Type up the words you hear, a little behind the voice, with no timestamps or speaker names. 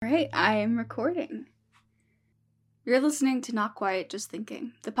Alright, I am recording. You're listening to Not Quiet, Just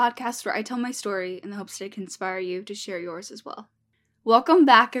Thinking, the podcast where I tell my story in the hopes that it can inspire you to share yours as well. Welcome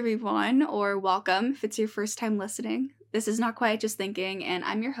back, everyone, or welcome if it's your first time listening. This is Not Quiet, Just Thinking, and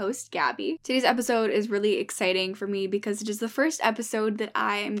I'm your host, Gabby. Today's episode is really exciting for me because it is the first episode that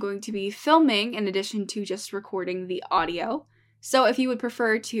I am going to be filming in addition to just recording the audio. So if you would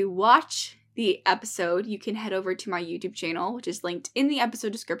prefer to watch the episode, you can head over to my YouTube channel, which is linked in the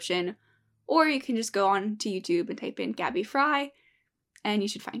episode description, or you can just go on to YouTube and type in Gabby Fry, and you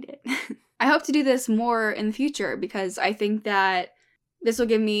should find it. I hope to do this more in the future because I think that this will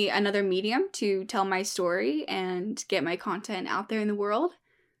give me another medium to tell my story and get my content out there in the world.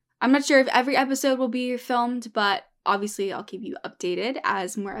 I'm not sure if every episode will be filmed, but obviously I'll keep you updated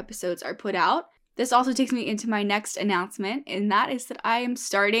as more episodes are put out. This also takes me into my next announcement, and that is that I am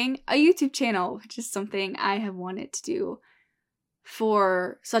starting a YouTube channel, which is something I have wanted to do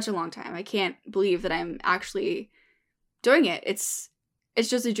for such a long time. I can't believe that I'm actually doing it. It's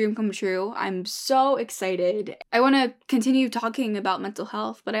just a dream come true. I'm so excited. I want to continue talking about mental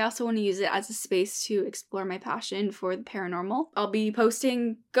health, but I also want to use it as a space to explore my passion for the paranormal. I'll be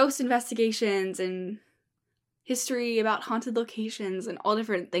posting ghost investigations and history about haunted locations and all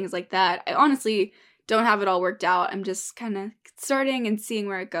different things like that. I honestly don't have it all worked out. I'm just kind of starting and seeing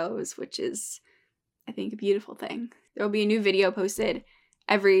where it goes, which is, I think, a beautiful thing. There will be a new video posted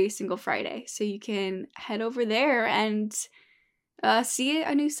every single Friday, so you can head over there and see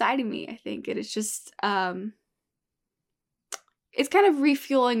a new side of me, I think. It is just, it's kind of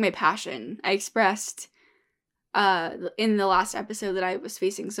refueling my passion. I expressed in the last episode that I was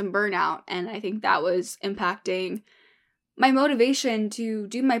facing some burnout, and I think that was impacting my motivation to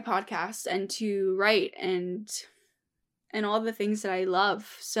do my podcast and to write and all the things that I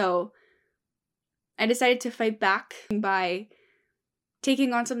love. So I decided to fight back by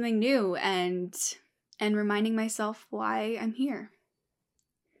taking on something new and reminding myself why I'm here.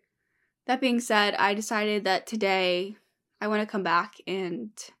 That being said, I decided that today I want to come back and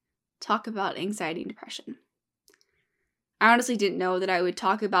talk about anxiety and depression. I honestly didn't know that I would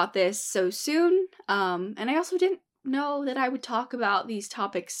talk about this so soon, and I also didn't know that I would talk about these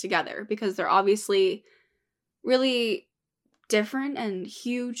topics together because they're obviously really different and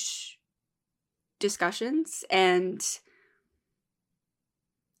huge discussions, and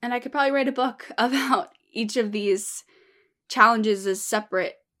I could probably write a book about each of these challenges as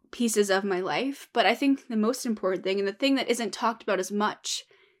separate pieces of my life. But I think the most important thing, and the thing that isn't talked about as much,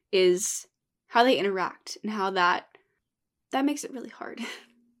 is how they interact and how that makes it really hard.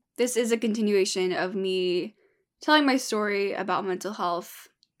 This is a continuation of me telling my story about mental health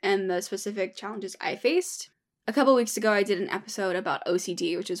and the specific challenges I faced. A couple weeks ago, I did an episode about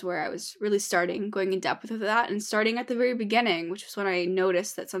OCD, which is where I was really going in depth with that, and starting at the very beginning, which was when I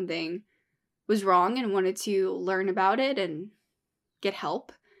noticed that something was wrong and wanted to learn about it and get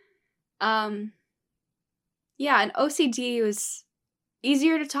help. And OCD was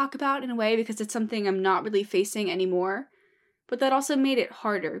easier to talk about in a way because it's something I'm not really facing anymore. But that also made it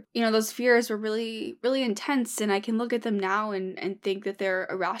harder. You know, those fears were really, really intense, and I can look at them now and think that they're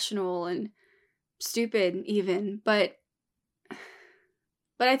irrational and stupid even. But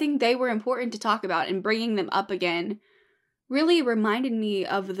I think they were important to talk about, and bringing them up again really reminded me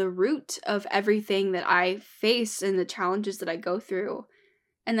of the root of everything that I face and the challenges that I go through.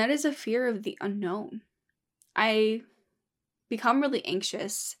 And that is a fear of the unknown. I become really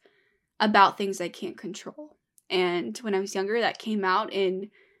anxious about things I can't control. And when I was younger, that came out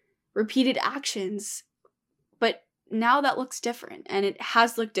in repeated actions. But now that looks different. And it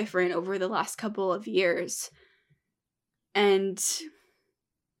has looked different over the last couple of years. And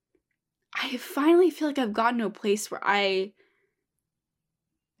I finally feel like I've gotten to a place where I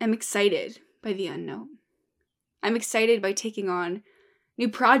am excited by the unknown. I'm excited by taking on new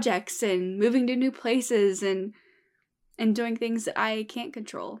projects and moving to new places and doing things that I can't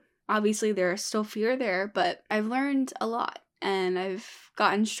control. Obviously, there's still fear there, but I've learned a lot, and I've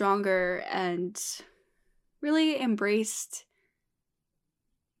gotten stronger and really embraced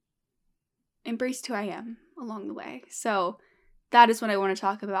who I am along the way. So that is what I want to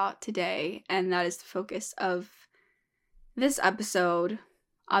talk about today, and that is the focus of this episode.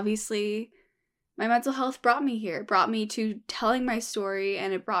 Obviously, my mental health brought me here, brought me to telling my story,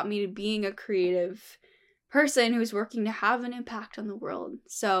 and it brought me to being a creative person who's working to have an impact on the world.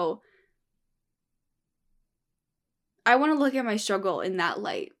 So I want to look at my struggle in that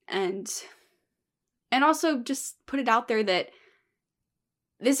light and also just put it out there that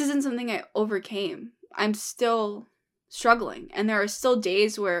this isn't something I overcame. I'm still struggling, and there are still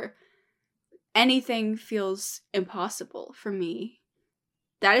days where anything feels impossible for me.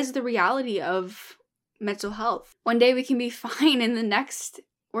 that is the reality of mental health. One day we can be fine and the next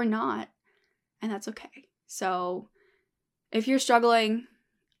we're not. And that's okay. So if you're struggling,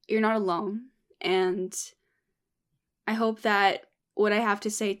 you're not alone. And I hope that what I have to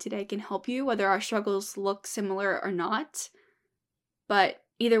say today can help you, whether our struggles look similar or not. But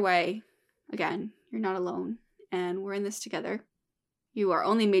either way, again, you're not alone. And we're in this together. You are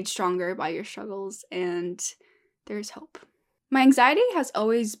only made stronger by your struggles, and there's hope. My anxiety has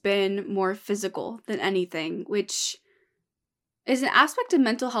always been more physical than anything, which is an aspect of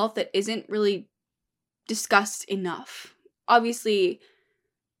mental health that isn't really discussed enough. Obviously,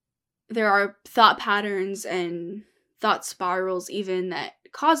 there are thought patterns and thought spirals even that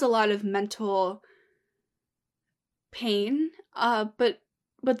cause a lot of mental pain, but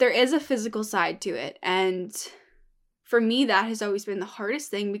there is a physical side to it, and for me, that has always been the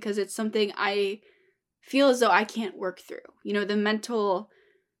hardest thing because it's something I feel as though I can't work through. You know, the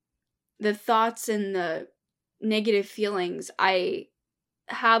thoughts and the negative feelings, I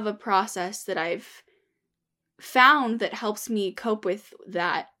have a process that I've found that helps me cope with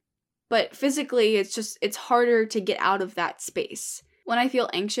that. But physically, it's harder to get out of that space. When I feel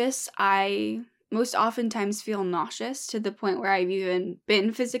anxious, I most oftentimes feel nauseous to the point where I've even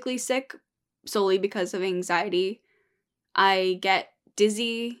been physically sick solely because of anxiety. I get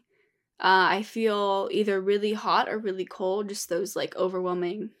dizzy. I feel either really hot or really cold, just those like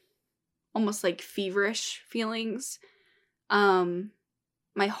overwhelming, almost like feverish feelings.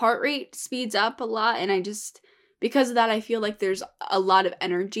 My heart rate speeds up a lot, and because of that, I feel like there's a lot of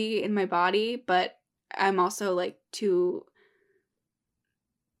energy in my body, but I'm also like too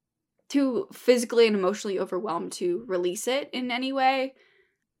physically and emotionally overwhelmed to release it in any way.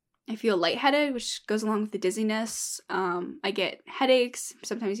 I feel lightheaded, which goes along with the dizziness. I get headaches,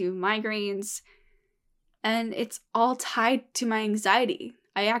 sometimes even migraines, and it's all tied to my anxiety.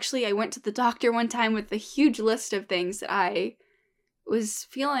 I went to the doctor one time with a huge list of things that I was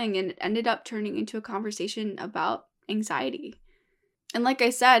feeling, and it ended up turning into a conversation about anxiety. And like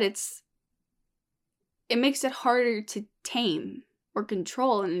I said, it makes it harder to tame or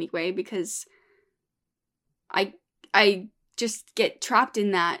control in any way because I just get trapped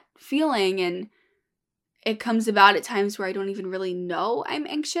in that feeling, and it comes about at times where I don't even really know I'm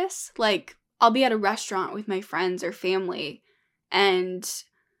anxious. Like, I'll be at a restaurant with my friends or family, and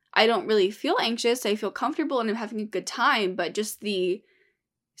I don't really feel anxious. I feel comfortable and I'm having a good time, but just the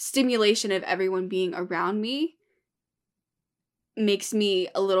stimulation of everyone being around me makes me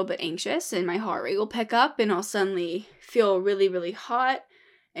a little bit anxious, and my heart rate will pick up, and I'll suddenly feel really, really hot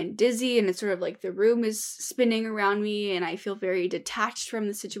and dizzy, and it's sort of like the room is spinning around me, and I feel very detached from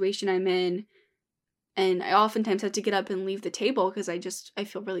the situation I'm in, and I oftentimes have to get up and leave the table because I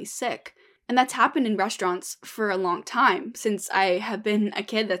feel really sick. And that's happened in restaurants for a long time. Since I have been a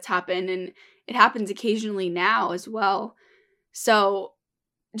kid, that's happened, and it happens occasionally now as well. So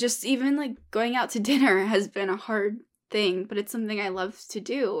just even like going out to dinner has been a hard thing, but it's something I love to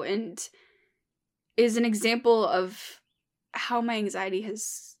do, and is an example of how my anxiety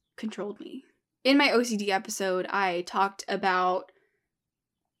has controlled me. In my OCD episode, I talked about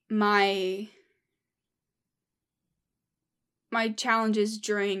my challenges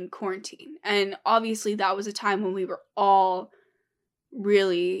during quarantine. And obviously that was a time when we were all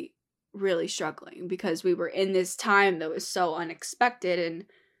really, really struggling because we were in this time that was so unexpected, and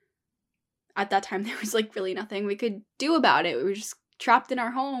at that time there was like really nothing we could do about it. We were just trapped in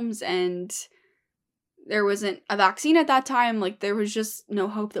our homes, and there wasn't a vaccine at that time. Like, there was just no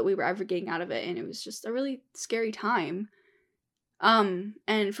hope that we were ever getting out of it, and it was just a really scary time.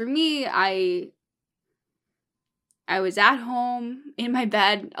 And for me, I was at home in my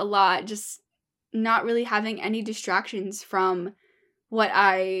bed a lot, just not really having any distractions from what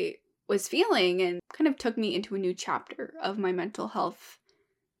I was feeling, and kind of took me into a new chapter of my mental health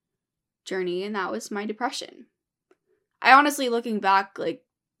journey, and that was my depression. I honestly, looking back, like,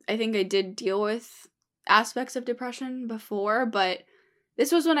 I think I did deal with aspects of depression before, but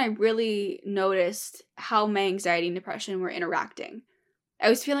this was when I really noticed how my anxiety and depression were interacting. I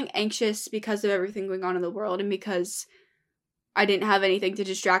was feeling anxious because of everything going on in the world, and because I didn't have anything to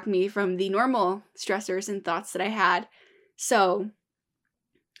distract me from the normal stressors and thoughts that I had. So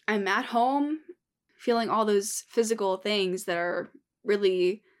I'm at home feeling all those physical things that are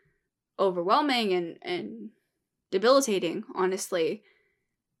really overwhelming and debilitating, honestly.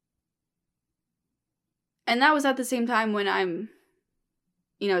 And that was at the same time when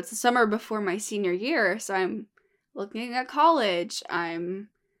it's the summer before my senior year, so I'm looking at college, I'm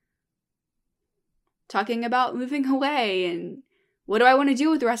talking about moving away, and what do I want to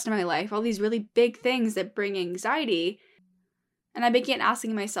do with the rest of my life? All these really big things that bring anxiety. And I began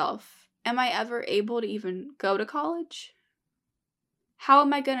asking myself, am I ever able to even go to college? How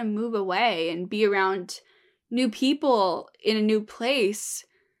am I going to move away and be around new people in a new place,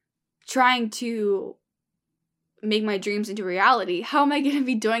 trying to make my dreams into reality? How am I going to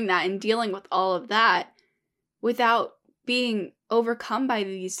be doing that and dealing with all of that without being overcome by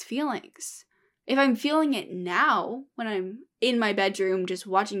these feelings? If I'm feeling it now, when I'm in my bedroom just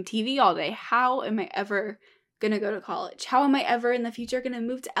watching TV all day, how am I ever going to go to college? How am I ever in the future going to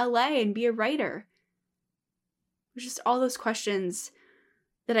move to LA and be a writer? It was just all those questions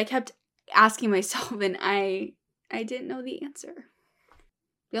that I kept asking myself, and I didn't know the answer.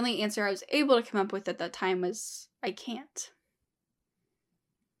 The only answer I was able to come up with at that time was, I can't.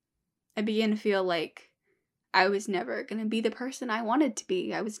 I began to feel like I was never going to be the person I wanted to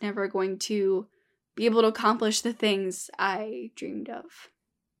be. I was never going to be able to accomplish the things I dreamed of.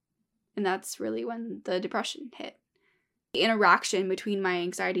 And that's really when the depression hit. The interaction between my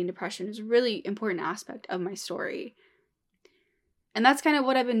anxiety and depression is a really important aspect of my story. And that's kind of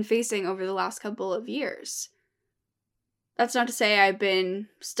what I've been facing over the last couple of years. That's not to say I've been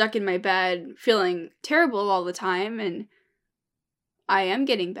stuck in my bed feeling terrible all the time, and I am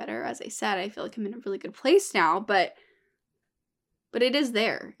getting better. As I said, I feel like I'm in a really good place now, but it is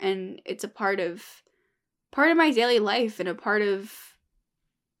there, and it's a part of my daily life and a part of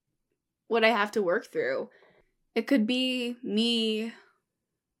what I have to work through. It could be me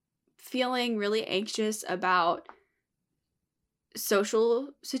feeling really anxious about social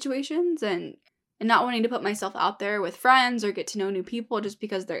situations and not wanting to put myself out there with friends or get to know new people just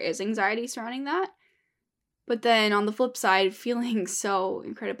because there is anxiety surrounding that. But then on the flip side, feeling so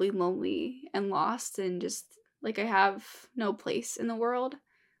incredibly lonely and lost and just like I have no place in the world.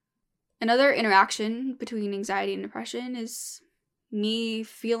 Another interaction between anxiety and depression is me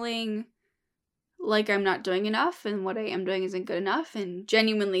feeling like I'm not doing enough and what I am doing isn't good enough, and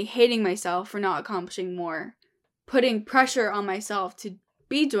genuinely hating myself for not accomplishing more, putting pressure on myself to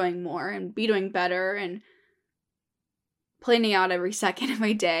be doing more and be doing better and planning out every second of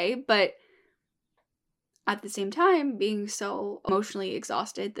my day, but at the same time being so emotionally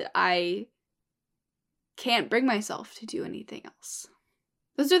exhausted that I can't bring myself to do anything else.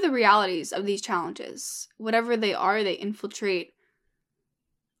 Those are the realities of these challenges. Whatever they are, they infiltrate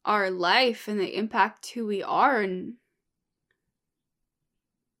our life and they impact who we are, and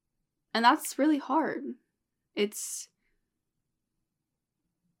that's really hard. It's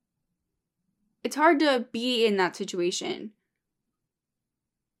hard to be in that situation,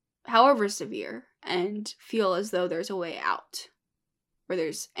 however severe, and feel as though there's a way out or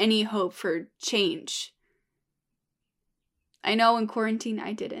there's any hope for change. I know in quarantine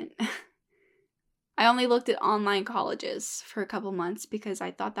I didn't. I only looked at online colleges for a couple months because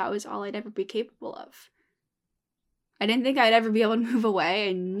I thought that was all I'd ever be capable of. I didn't think I'd ever be able to move away.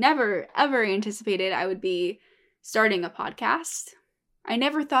 I never, ever anticipated I would be starting a podcast. I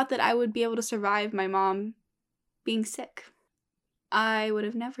never thought that I would be able to survive my mom being sick. I would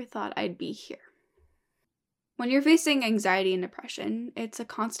have never thought I'd be here. When you're facing anxiety and depression, it's a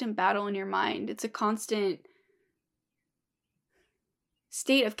constant battle in your mind. It's a constant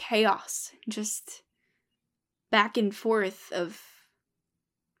state of chaos, just back and forth of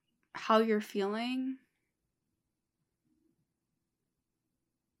how you're feeling.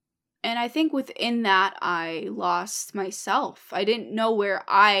 And I think within that, I lost myself. I didn't know where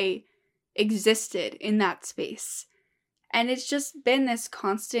I existed in that space. And it's just been this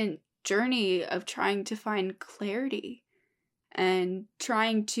constant journey of trying to find clarity and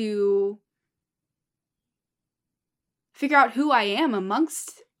trying to figure out who I am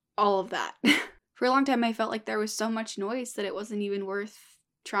amongst all of that. For a long time, I felt like there was so much noise that it wasn't even worth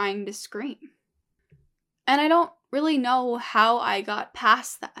trying to scream. And I don't really know how I got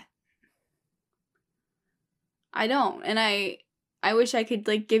past that. I don't. And I wish I could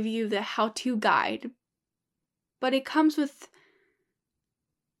give you the how-to guide. But it comes with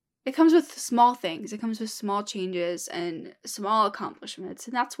small things. It comes with small changes and small accomplishments.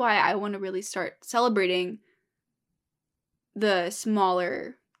 And that's why I want to really start celebrating the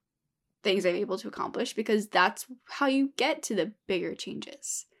smaller things I'm able to accomplish, because that's how you get to the bigger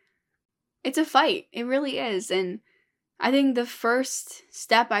changes. It's a fight. It really is. And I think the first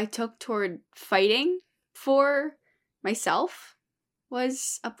step I took toward fighting for myself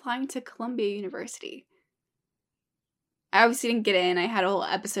was applying to Columbia University. I obviously didn't get in. I had a whole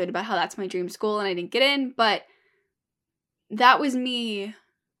episode about how that's my dream school and I didn't get in, but that was me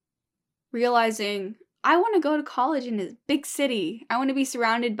realizing I want to go to college in a big city. I want to be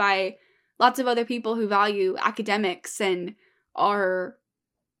surrounded by lots of other people who value academics and are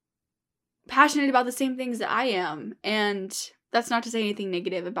passionate about the same things that I am. And That's not to say anything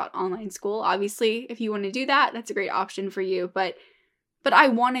negative about online school. Obviously, if you want to do that, that's a great option for you. But I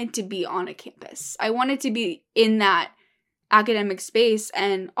wanted to be on a campus. I wanted to be in that academic space.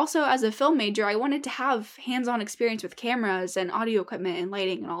 And also as a film major, I wanted to have hands-on experience with cameras and audio equipment and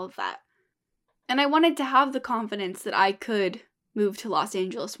lighting and all of that. And I wanted to have the confidence that I could move to Los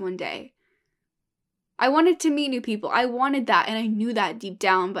Angeles one day. I wanted to meet new people. I wanted that, and I knew that deep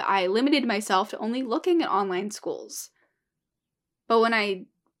down, but I limited myself to only looking at online schools. But when I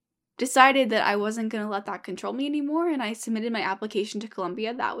decided that I wasn't going to let that control me anymore, and I submitted my application to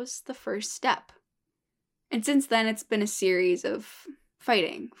Columbia, that was the first step. And since then, it's been a series of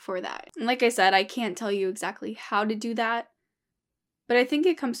fighting for that. And like I said, I can't tell you exactly how to do that, but I think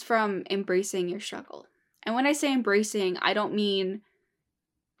it comes from embracing your struggle. And when I say embracing, I don't mean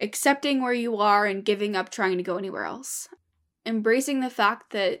accepting where you are and giving up trying to go anywhere else. Embracing the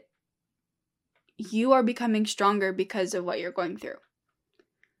fact that you are becoming stronger because of what you're going through.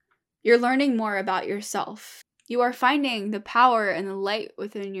 You're learning more about yourself. You are finding the power and the light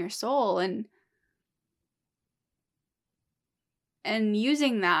within your soul and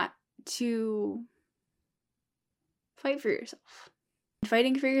using that to fight for yourself.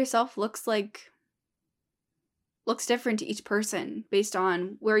 Fighting for yourself looks different to each person based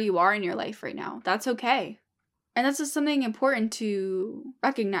on where you are in your life right now. That's okay. And that's just something important to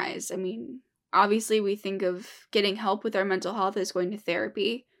recognize. I mean, obviously we think of getting help with our mental health as going to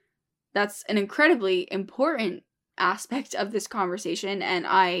therapy. That's an incredibly important aspect of this conversation, and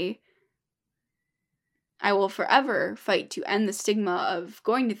I will forever fight to end the stigma of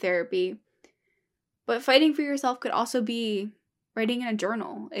going to therapy. But fighting for yourself could also be writing in a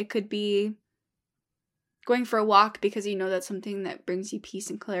journal. It could be going for a walk because you know that's something that brings you peace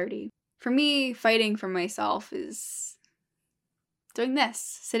and clarity. For me, fighting for myself is doing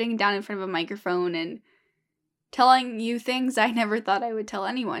this, sitting down in front of a microphone and telling you things I never thought I would tell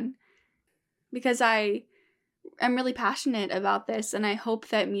anyone. Because I am really passionate about this, and I hope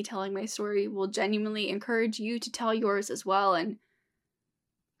that me telling my story will genuinely encourage you to tell yours as well and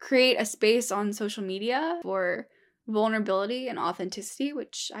create a space on social media for vulnerability and authenticity,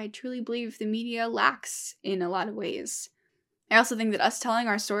 which I truly believe the media lacks in a lot of ways. I also think that us telling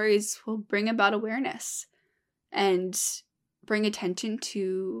our stories will bring about awareness and bring attention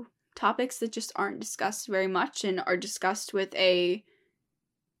to topics that just aren't discussed very much and are discussed with a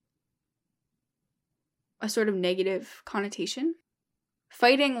sort of negative connotation.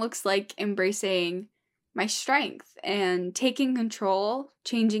 Fighting looks like embracing my strength and taking control,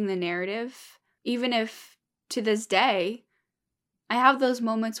 changing the narrative, even if to this day, I have those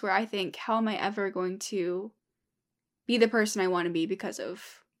moments where I think, how am I ever going to be the person I want to be because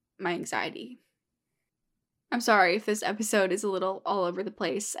of my anxiety? I'm sorry if this episode is a little all over the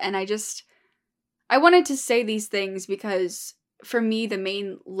place, and I wanted to say these things because for me, the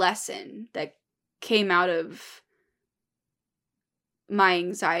main lesson that came out of my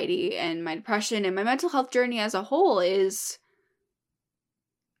anxiety and my depression and my mental health journey as a whole is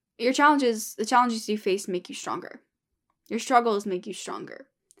the challenges you face make you stronger. Your struggles make you stronger.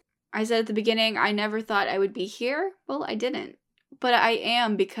 I said at the beginning, I never thought I would be here. Well, I didn't. But I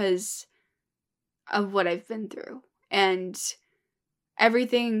am because of what I've been through. And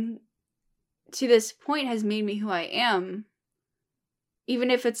everything to this point has made me who I am.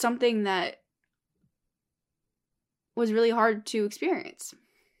 Even if it's something that was really hard to experience.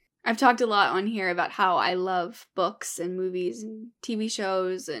 I've talked a lot on here about how I love books and movies and TV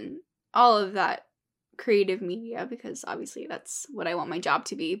shows and all of that creative media because obviously that's what I want my job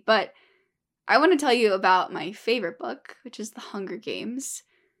to be. But I want to tell you about my favorite book, which is The Hunger Games.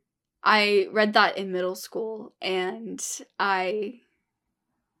 I read that in middle school and I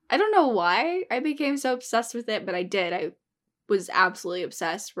don't know why I became so obsessed with it, but I did. I was absolutely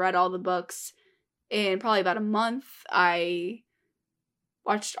obsessed, read all the books. In probably about a month, I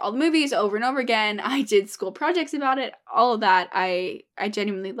watched all the movies over and over again. I did school projects about it, all of that. I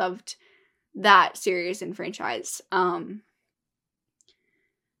genuinely loved that series and franchise. And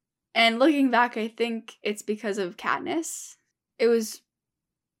looking back, I think it's because of Katniss. It was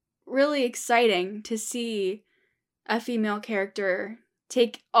really exciting to see a female character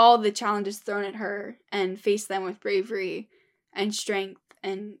take all the challenges thrown at her and face them with bravery and strength,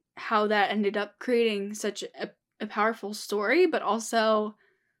 and how that ended up creating such a powerful story, but also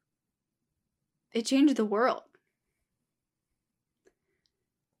it changed the world.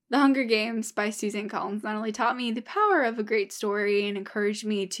 The Hunger Games by Suzanne Collins not only taught me the power of a great story and encouraged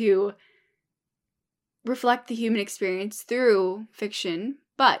me to reflect the human experience through fiction,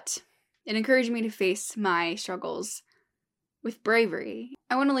 but it encouraged me to face my struggles with bravery.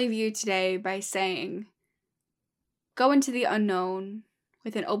 I want to leave you today by saying, go into the unknown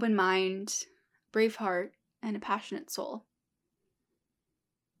with an open mind, brave heart, and a passionate soul.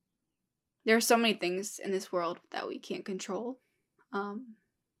 There are so many things in this world that we can't control.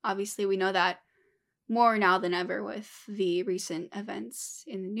 Obviously, we know that more now than ever with the recent events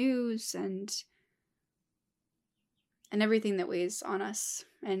in the news and everything that weighs on us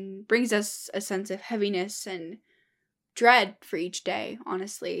and brings us a sense of heaviness and dread for each day,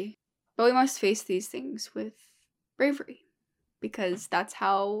 honestly. But we must face these things with bravery, because that's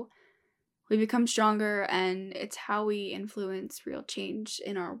how we become stronger, and it's how we influence real change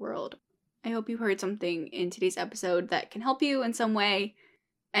in our world. I hope you heard something in today's episode that can help you in some way.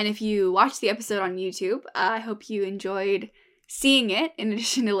 And if you watched the episode on YouTube, I hope you enjoyed seeing it in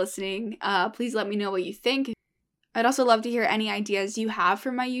addition to listening. Please let me know what you think. I'd also love to hear any ideas you have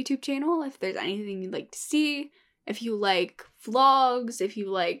for my YouTube channel, if there's anything you'd like to see, if you like vlogs, if you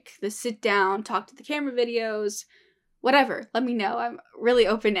like the sit down, talk to the camera videos, whatever. Let me know. I'm really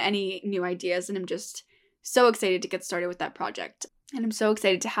open to any new ideas, and I'm just so excited to get started with that project. And I'm so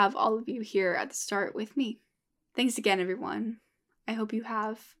excited to have all of you here at the start with me. Thanks again, everyone. I hope you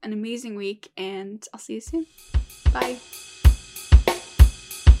have an amazing week, and I'll see you soon. Bye.